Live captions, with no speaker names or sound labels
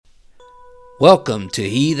Welcome to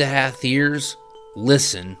He That Hath Ears,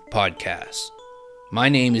 Listen podcast. My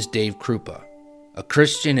name is Dave Krupa, a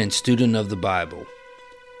Christian and student of the Bible.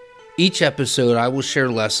 Each episode I will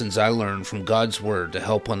share lessons I learned from God's Word to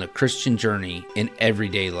help on the Christian journey in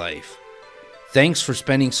everyday life. Thanks for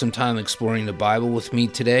spending some time exploring the Bible with me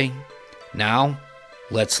today. Now,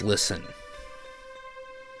 let's listen.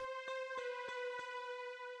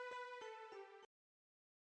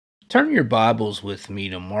 Turn your Bibles with me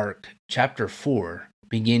to Mark chapter 4,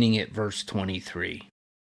 beginning at verse 23.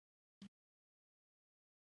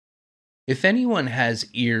 If anyone has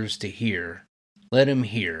ears to hear, let him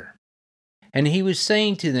hear. And he was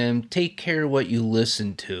saying to them, take care what you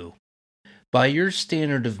listen to. By your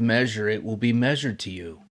standard of measure it will be measured to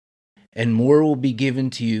you, and more will be given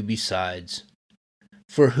to you besides.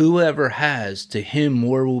 For whoever has, to him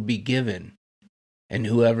more will be given, and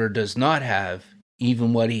whoever does not have,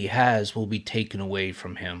 even what he has will be taken away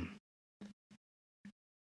from him.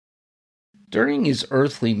 During his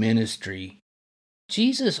earthly ministry,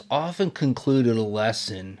 Jesus often concluded a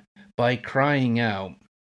lesson by crying out,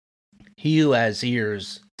 "He who has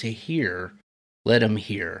ears to hear, let him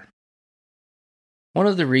hear." One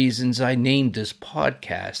of the reasons I named this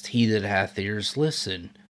podcast, He That Hath Ears,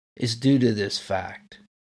 Listen, is due to this fact.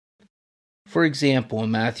 For example,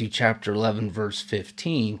 in Matthew chapter 11, verse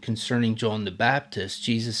 15, concerning John the Baptist,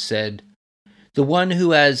 Jesus said, "The one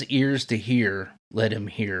who has ears to hear, let him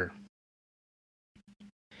hear."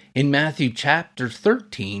 In Matthew chapter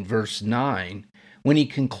 13, verse 9, when he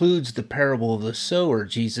concludes the parable of the sower,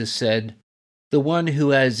 Jesus said, "The one who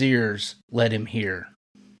has ears, let him hear."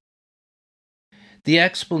 The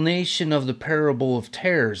explanation of the parable of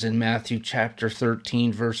tares in Matthew chapter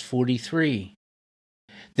 13, verse 43.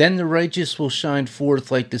 Then the righteous will shine forth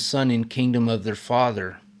like the sun in kingdom of their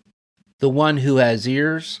Father. The one who has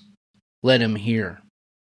ears, let him hear.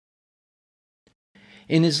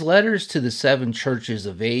 In his letters to the 7 churches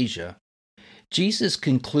of Asia, Jesus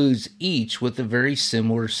concludes each with a very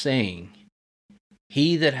similar saying.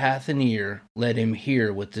 He that hath an ear, let him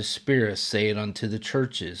hear what the Spirit saith unto the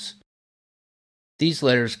churches. These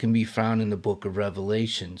letters can be found in the book of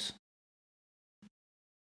Revelations.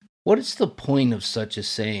 What is the point of such a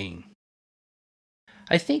saying?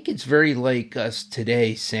 I think it's very like us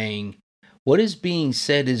today saying, what is being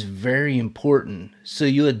said is very important, so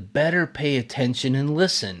you had better pay attention and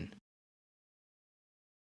listen.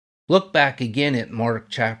 Look back again at Mark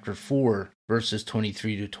chapter 4, verses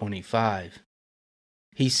 23 to 25.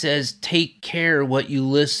 He says, take care what you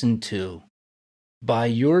listen to. By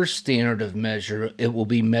your standard of measure it will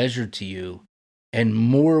be measured to you, and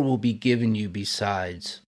more will be given you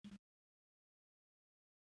besides.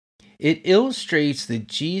 It illustrates that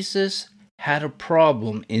Jesus had a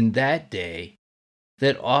problem in that day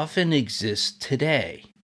that often exists today.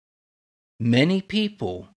 Many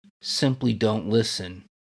people simply don't listen,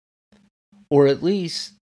 or at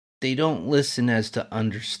least they don't listen as to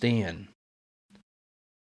understand.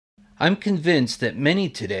 I'm convinced that many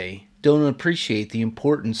today don't appreciate the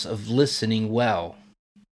importance of listening well.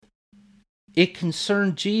 It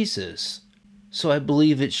concerned Jesus, so I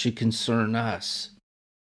believe it should concern us.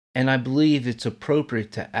 And I believe it's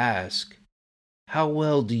appropriate to ask, how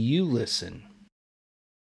well do you listen?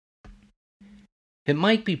 It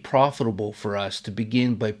might be profitable for us to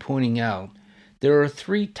begin by pointing out there are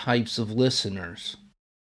 3 types of listeners.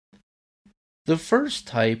 The first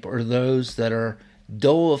type are those that are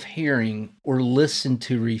dull of hearing or listen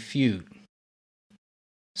to refute.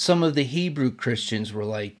 Some of the Hebrew Christians were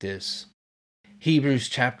like this. Hebrews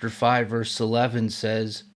chapter 5 verse 11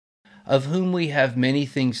 says, "Of whom we have many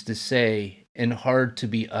things to say and hard to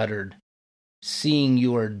be uttered, seeing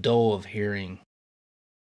you are dull of hearing."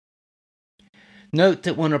 Note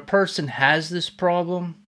that when a person has this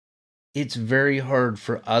problem, it's very hard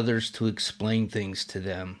for others to explain things to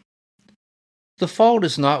them. The fault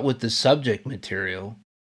is not with the subject material,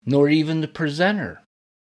 nor even the presenter,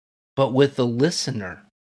 but with the listener.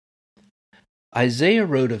 Isaiah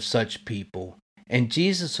wrote of such people, and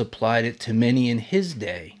Jesus applied it to many in his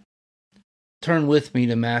day. Turn with me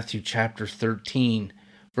to Matthew chapter 13,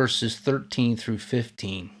 verses 13 through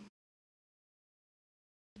 15.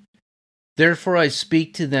 "Therefore I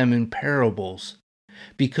speak to them in parables,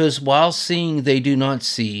 because while seeing they do not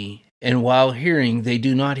see, and while hearing they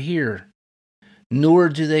do not hear, nor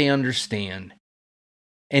do they understand.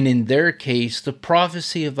 And in their case the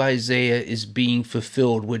prophecy of Isaiah is being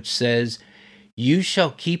fulfilled, which says, You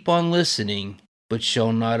shall keep on listening, but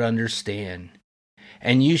shall not understand.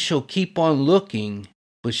 And you shall keep on looking,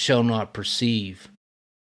 but shall not perceive.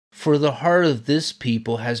 For the heart of this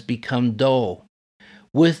people has become dull.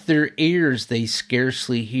 With their ears they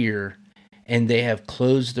scarcely hear, and they have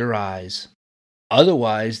closed their eyes.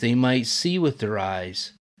 Otherwise, they might see with their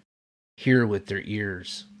eyes, hear with their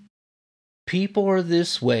ears. People are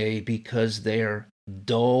this way because they are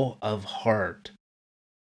dull of heart.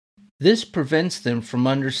 This prevents them from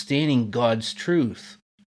understanding God's truth.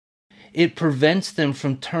 It prevents them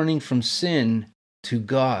from turning from sin to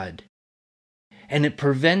God. And it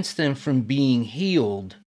prevents them from being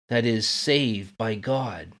healed, that is, saved by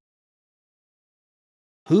God.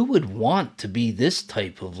 Who would want to be this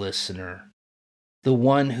type of listener? The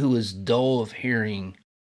one who is dull of hearing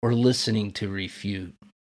or listening to refute.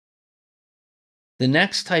 The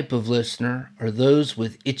next type of listener are those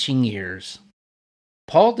with itching ears.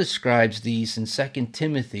 Paul describes these in 2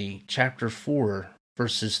 Timothy chapter 4,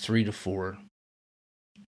 verses 3 to 4.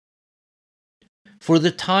 For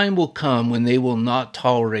the time will come when they will not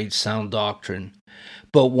tolerate sound doctrine,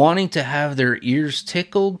 but wanting to have their ears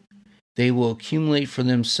tickled, they will accumulate for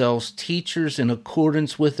themselves teachers in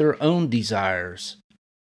accordance with their own desires,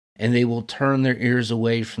 and they will turn their ears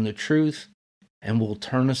away from the truth and will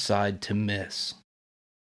turn aside to myths.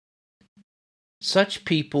 Such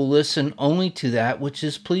people listen only to that which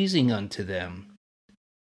is pleasing unto them.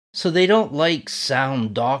 So they don't like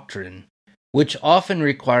sound doctrine, which often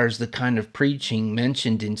requires the kind of preaching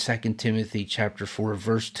mentioned in 2 Timothy chapter 4,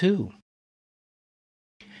 verse 2.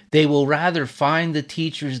 They will rather find the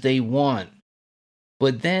teachers they want,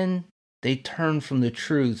 but then they turn from the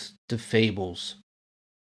truth to fables.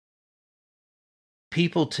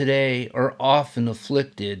 People today are often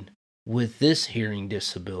afflicted with this hearing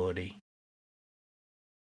disability.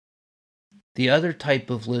 The other type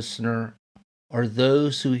of listener are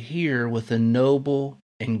those who hear with a noble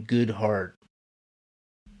and good heart.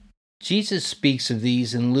 Jesus speaks of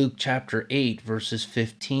these in Luke chapter 8, verses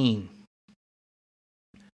 15.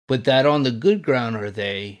 But that on the good ground are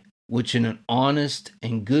they, which in an honest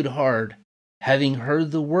and good heart, having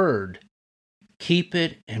heard the word, keep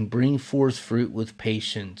it and bring forth fruit with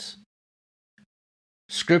patience.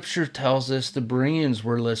 Scripture tells us the Bereans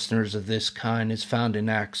were listeners of this kind, as found in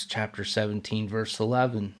Acts chapter 17, verse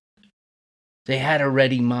 11. They had a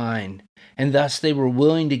ready mind, and thus they were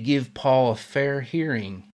willing to give Paul a fair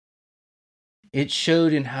hearing. It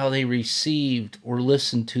showed in how they received or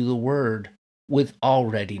listened to the word with all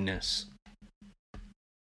readiness.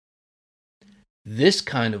 This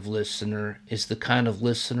kind of listener is the kind of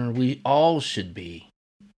listener we all should be.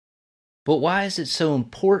 But why is it so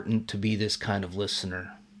important to be this kind of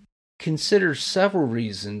listener? Consider several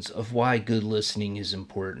reasons of why good listening is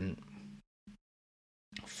important.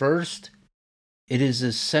 First, it is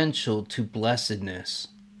essential to blessedness.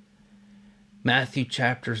 Matthew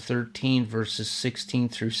chapter 13, verses 16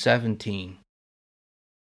 through 17.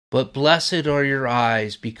 But blessed are your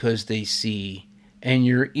eyes because they see, and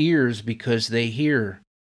your ears because they hear.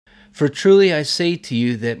 For truly I say to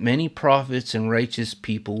you that many prophets and righteous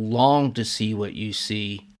people longed to see what you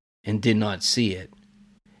see, and did not see it,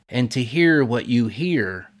 and to hear what you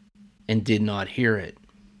hear, and did not hear it.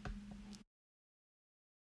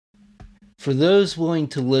 For those willing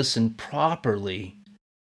to listen properly,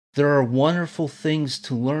 there are wonderful things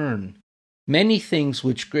to learn, many things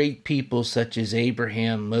which great people such as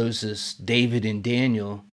Abraham, Moses, David, and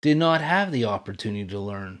Daniel did not have the opportunity to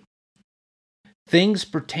learn. Things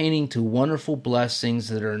pertaining to wonderful blessings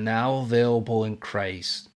that are now available in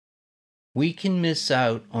Christ. We can miss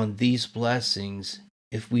out on these blessings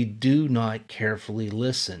if we do not carefully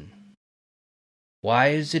listen. Why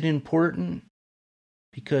is it important?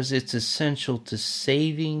 Because it's essential to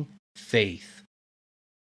saving faith.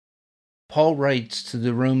 Paul writes to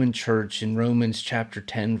the Roman church in Romans chapter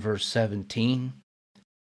 10, verse 17,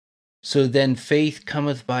 So then faith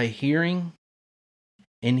cometh by hearing,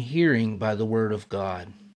 and hearing by the word of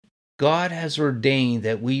God. God has ordained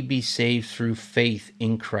that we be saved through faith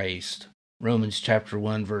in Christ. Romans chapter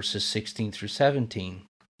 1, verses 16 through 17.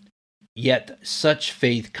 Yet such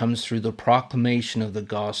faith comes through the proclamation of the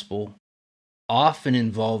gospel, often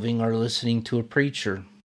involving our listening to a preacher.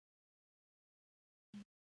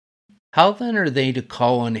 How then are they to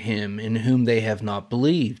call on him in whom they have not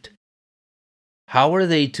believed? How are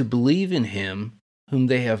they to believe in him whom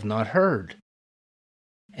they have not heard?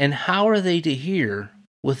 And how are they to hear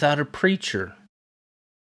without a preacher?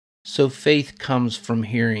 So faith comes from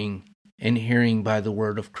hearing, and hearing by the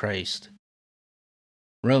word of Christ.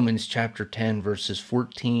 Romans chapter 10, verses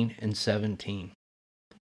 14 and 17.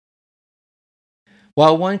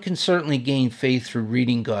 While one can certainly gain faith through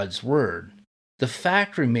reading God's word, the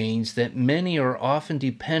fact remains that many are often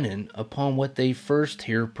dependent upon what they first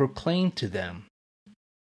hear proclaimed to them.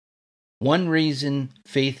 One reason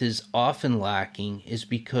faith is often lacking is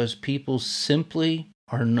because people simply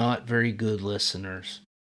are not very good listeners.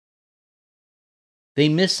 They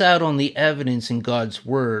miss out on the evidence in God's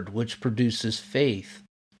Word which produces faith.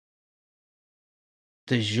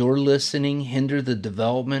 Does your listening hinder the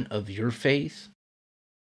development of your faith?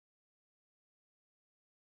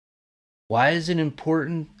 Why is it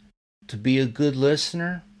important to be a good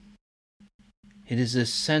listener? It is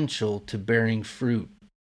essential to bearing fruit.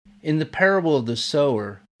 In the parable of the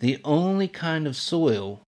sower, the only kind of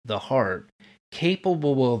soil, the heart,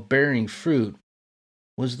 capable of bearing fruit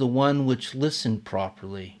was the one which listened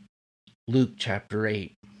properly. Luke chapter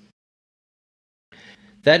 8.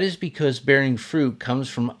 That is because bearing fruit comes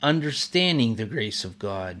from understanding the grace of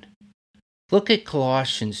God. Look at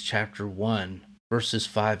Colossians chapter 1, verses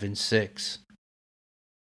 5 and 6.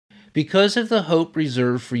 Because of the hope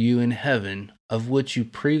reserved for you in heaven, of which you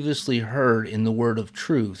previously heard in the word of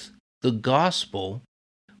truth, the gospel,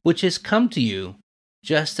 which has come to you,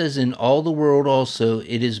 just as in all the world also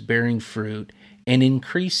it is bearing fruit and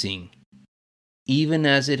increasing, even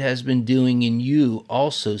as it has been doing in you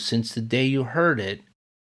also since the day you heard it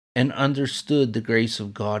and understood the grace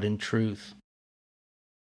of God in truth.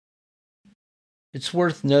 It's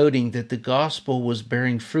worth noting that the gospel was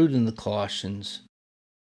bearing fruit in the Colossians,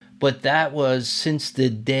 but that was since the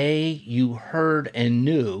day you heard and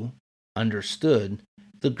knew, understood,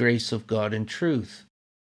 the grace of God in truth.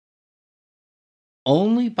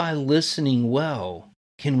 Only by listening well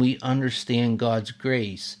can we understand God's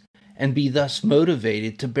grace and be thus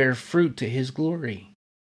motivated to bear fruit to His glory.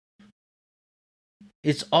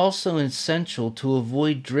 It's also essential to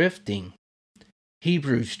avoid drifting.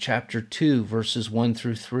 Hebrews chapter 2, verses 1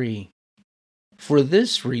 through 3. For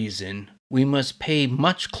this reason, we must pay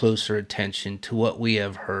much closer attention to what we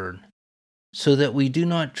have heard, so that we do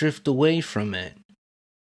not drift away from it.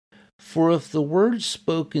 For if the word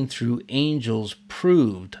spoken through angels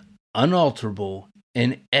proved unalterable,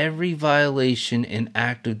 and every violation and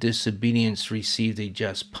act of disobedience received a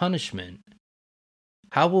just punishment,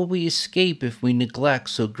 how will we escape if we neglect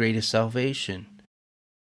so great a salvation?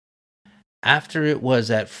 After it was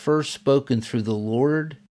at first spoken through the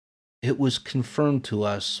Lord, it was confirmed to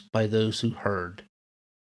us by those who heard.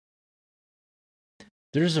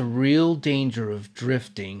 There's a real danger of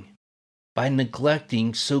drifting by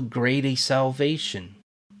neglecting so great a salvation.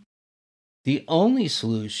 The only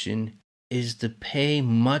solution is to pay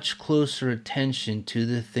much closer attention to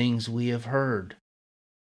the things we have heard.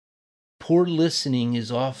 Poor listening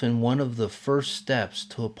is often one of the first steps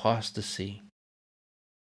to apostasy.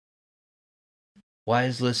 Why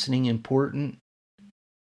is listening important?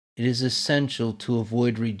 It is essential to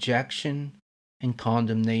avoid rejection and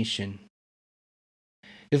condemnation.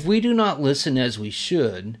 If we do not listen as we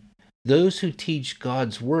should, those who teach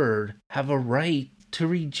God's word have a right to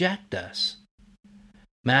reject us.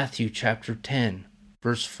 Matthew chapter 10,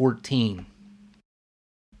 verse 14.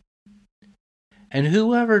 And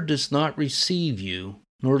whoever does not receive you,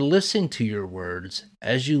 nor listen to your words,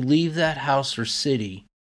 as you leave that house or city,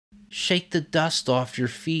 shake the dust off your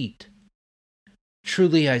feet.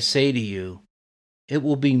 Truly I say to you, it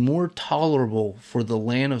will be more tolerable for the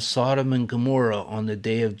land of Sodom and Gomorrah on the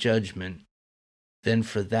day of judgment than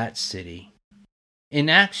for that city. In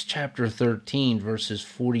Acts chapter 13, verses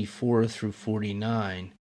 44 through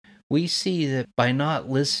 49, we see that by not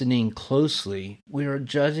listening closely, we are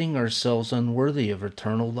judging ourselves unworthy of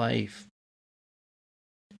eternal life.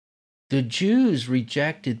 The Jews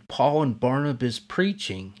rejected Paul and Barnabas'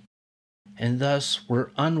 preaching, and thus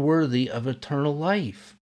were unworthy of eternal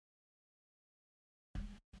life.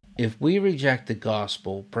 If we reject the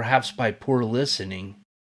gospel, perhaps by poor listening,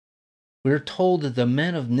 we are told that the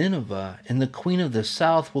men of Nineveh and the queen of the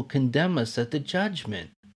south will condemn us at the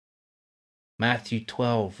judgment. Matthew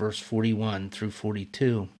 12, verse 41 through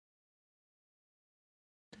 42.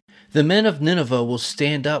 The men of Nineveh will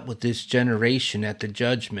stand up with this generation at the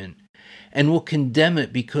judgment and will condemn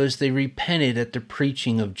it because they repented at the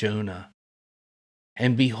preaching of Jonah.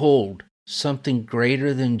 And behold, something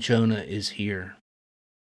greater than Jonah is here.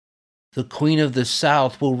 The queen of the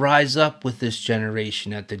south will rise up with this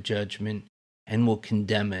generation at the judgment and will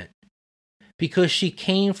condemn it, because she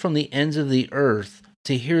came from the ends of the earth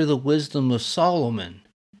to hear the wisdom of Solomon.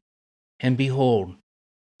 And behold,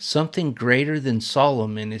 something greater than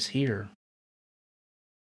Solomon is here.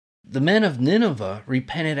 The men of Nineveh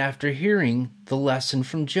repented after hearing the lesson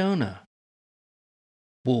from Jonah.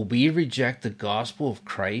 Will we reject the gospel of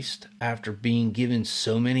Christ after being given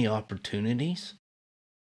so many opportunities?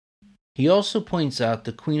 He also points out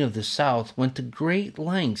the queen of the south went to great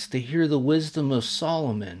lengths to hear the wisdom of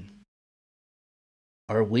Solomon.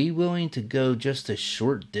 Are we willing to go just a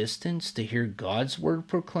short distance to hear God's word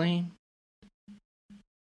proclaimed?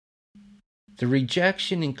 The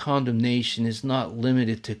rejection and condemnation is not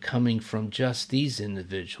limited to coming from just these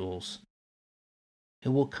individuals. It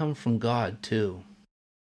will come from God too.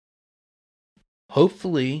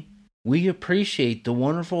 Hopefully, we appreciate the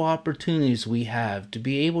wonderful opportunities we have to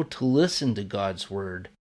be able to listen to God's Word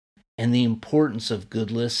and the importance of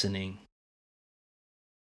good listening.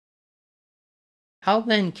 How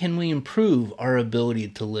then can we improve our ability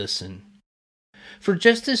to listen? For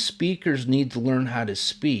just as speakers need to learn how to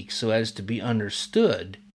speak so as to be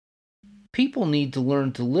understood, people need to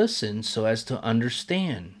learn to listen so as to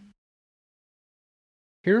understand.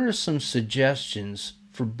 Here are some suggestions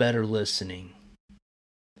for better listening.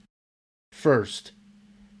 First,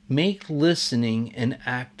 make listening an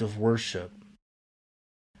act of worship.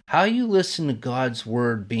 How you listen to God's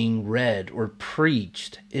Word being read or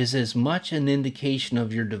preached is as much an indication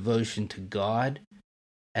of your devotion to God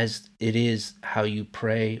as it is how you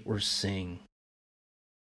pray or sing.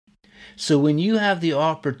 So when you have the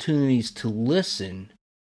opportunities to listen,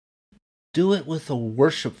 do it with a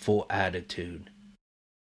worshipful attitude.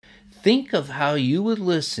 Think of how you would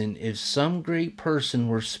listen if some great person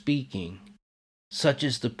were speaking, such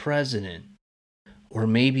as the president, or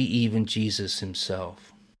maybe even Jesus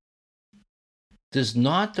himself. Does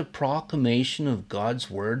not the proclamation of God's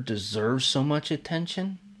Word deserve so much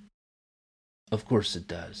attention? Of course it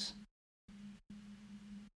does.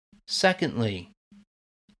 Secondly,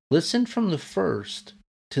 listen from the first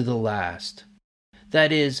to the last.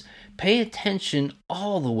 That is, pay attention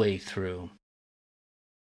all the way through.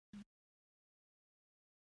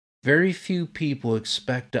 Very few people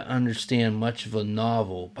expect to understand much of a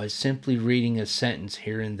novel by simply reading a sentence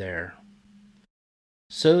here and there.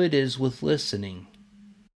 So it is with listening.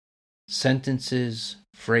 Sentences,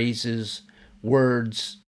 phrases,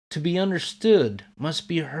 words, to be understood, must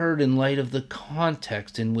be heard in light of the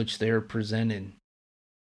context in which they are presented.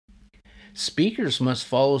 Speakers must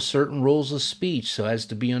follow certain rules of speech so as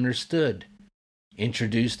to be understood.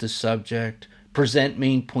 Introduce the subject, present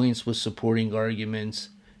main points with supporting arguments,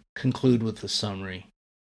 conclude with a summary.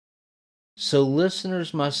 So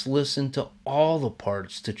listeners must listen to all the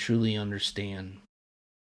parts to truly understand.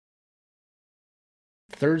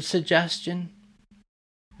 Third suggestion,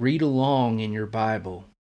 read along in your Bible.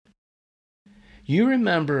 You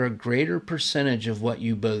remember a greater percentage of what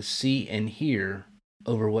you both see and hear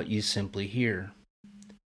over what you simply hear.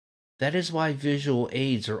 That is why visual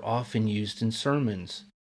aids are often used in sermons.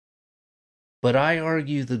 But I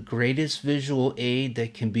argue the greatest visual aid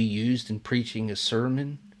that can be used in preaching a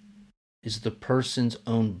sermon is the person's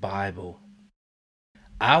own Bible.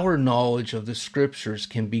 Our knowledge of the Scriptures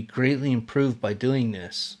can be greatly improved by doing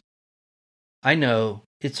this. I know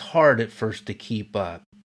it's hard at first to keep up,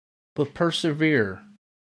 but persevere.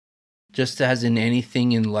 Just as in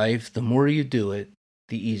anything in life, the more you do it,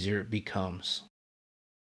 the easier it becomes.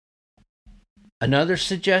 Another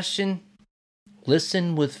suggestion,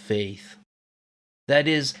 listen with faith. That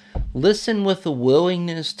is, listen with a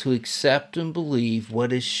willingness to accept and believe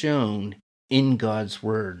what is shown in God's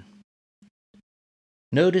Word.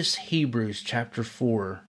 Notice Hebrews chapter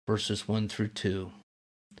 4, verses 1 through 2.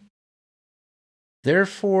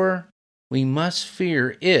 Therefore, we must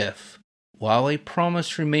fear if, while a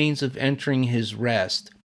promise remains of entering his rest,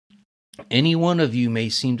 any one of you may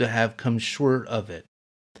seem to have come short of it.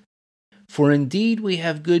 For indeed we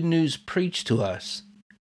have good news preached to us,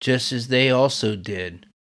 just as they also did.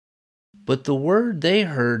 But the word they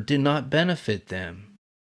heard did not benefit them,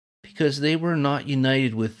 because they were not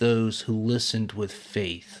united with those who listened with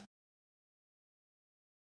faith.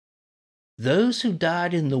 Those who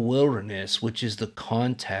died in the wilderness, which is the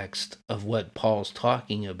context of what Paul's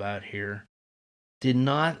talking about here, did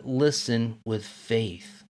not listen with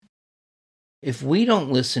faith. If we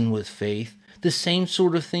don't listen with faith, the same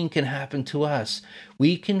sort of thing can happen to us.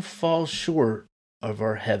 We can fall short of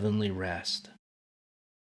our heavenly rest.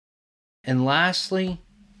 And lastly,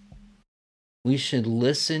 we should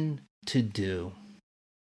listen to do.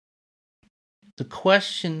 The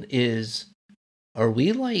question is, are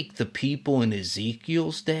we like the people in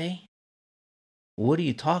Ezekiel's day? What are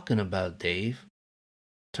you talking about, Dave?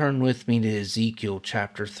 Turn with me to Ezekiel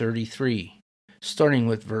chapter 33, starting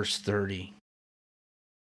with verse 30.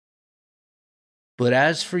 But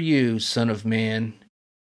as for you, son of man,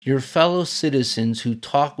 your fellow citizens who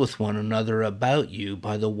talk with one another about you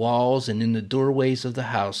by the walls and in the doorways of the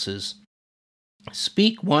houses,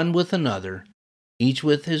 speak one with another, each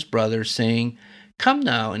with his brother, saying, Come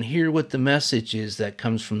now and hear what the message is that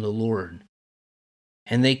comes from the Lord.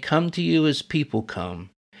 And they come to you as people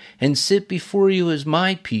come, and sit before you as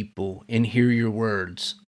my people, and hear your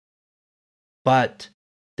words. But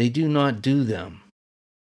they do not do them.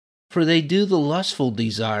 For they do the lustful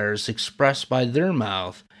desires expressed by their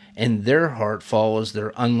mouth, and their heart follows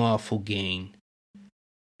their unlawful gain.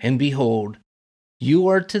 And behold, you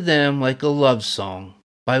are to them like a love song,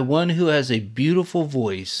 by one who has a beautiful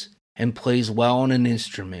voice and plays well on an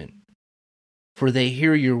instrument. For they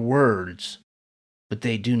hear your words, but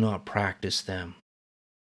they do not practice them.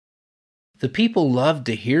 The people loved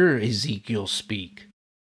to hear Ezekiel speak,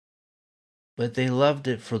 but they loved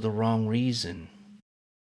it for the wrong reason.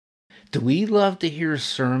 Do we love to hear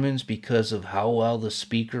sermons because of how well the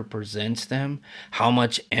speaker presents them, how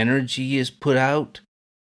much energy is put out?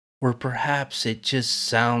 Or perhaps it just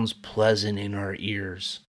sounds pleasant in our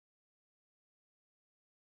ears?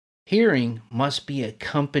 Hearing must be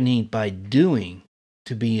accompanied by doing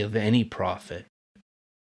to be of any profit.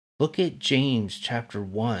 Look at James chapter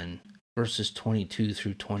 1, verses 22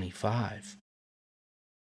 through 25.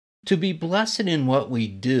 To be blessed in what we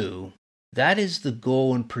do, that is the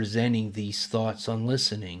goal in presenting these thoughts on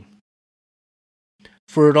listening.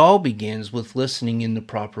 For it all begins with listening in the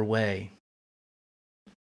proper way.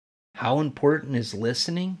 How important is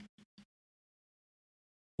listening?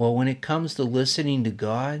 Well, when it comes to listening to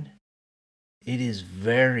God, it is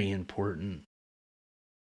very important.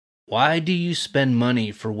 Why do you spend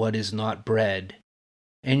money for what is not bread,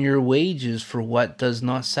 and your wages for what does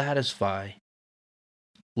not satisfy?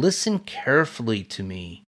 Listen carefully to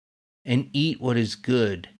me, and eat what is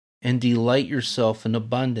good, and delight yourself in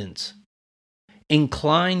abundance.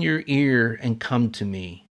 Incline your ear and come to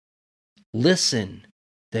me. Listen,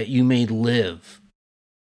 that you may live,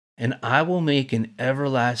 and I will make an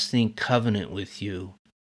everlasting covenant with you,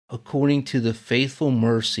 according to the faithful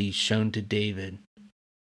mercy shown to David.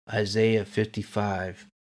 Isaiah 55,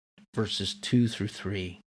 verses 2 through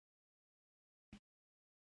 3.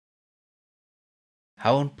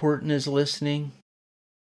 How important is listening?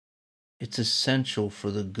 It's essential for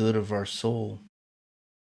the good of our soul.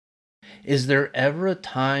 Is there ever a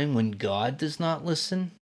time when God does not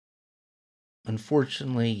listen?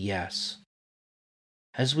 Unfortunately, yes.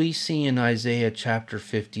 As we see in Isaiah chapter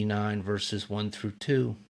 59, verses 1 through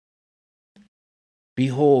 2.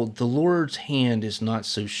 Behold, the Lord's hand is not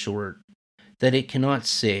so short that it cannot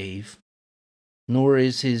save, nor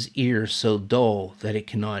is his ear so dull that it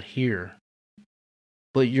cannot hear.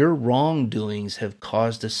 But your wrongdoings have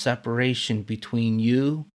caused a separation between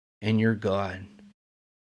you and your God,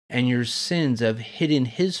 and your sins have hidden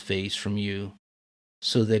his face from you,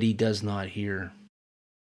 so that he does not hear.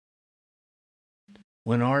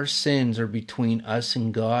 When our sins are between us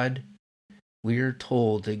and God, we are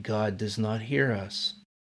told that God does not hear us.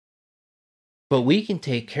 But we can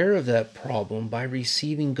take care of that problem by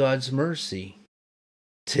receiving God's mercy.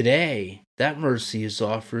 Today, that mercy is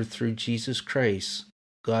offered through Jesus Christ,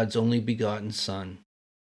 God's only begotten Son.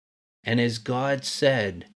 And as God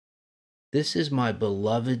said, "This is my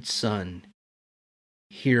beloved Son.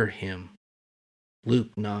 Hear him."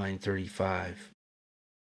 Luke 9:35.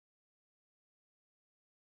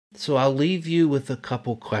 So I'll leave you with a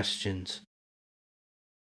couple questions.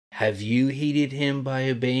 Have you heeded him by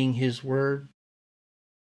obeying his word?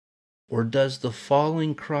 Or does the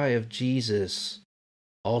falling cry of Jesus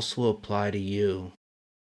also apply to you?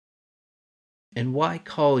 And why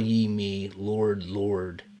call ye me Lord,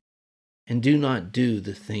 Lord, and do not do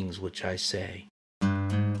the things which I say?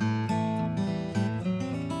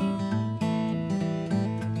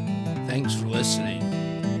 Thanks for listening.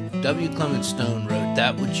 W. Clement Stone wrote,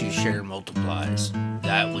 "That which you share multiplies,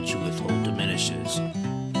 that which you withhold diminishes."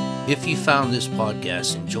 If you found this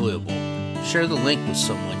podcast enjoyable, share the link with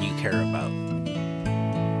someone you care about.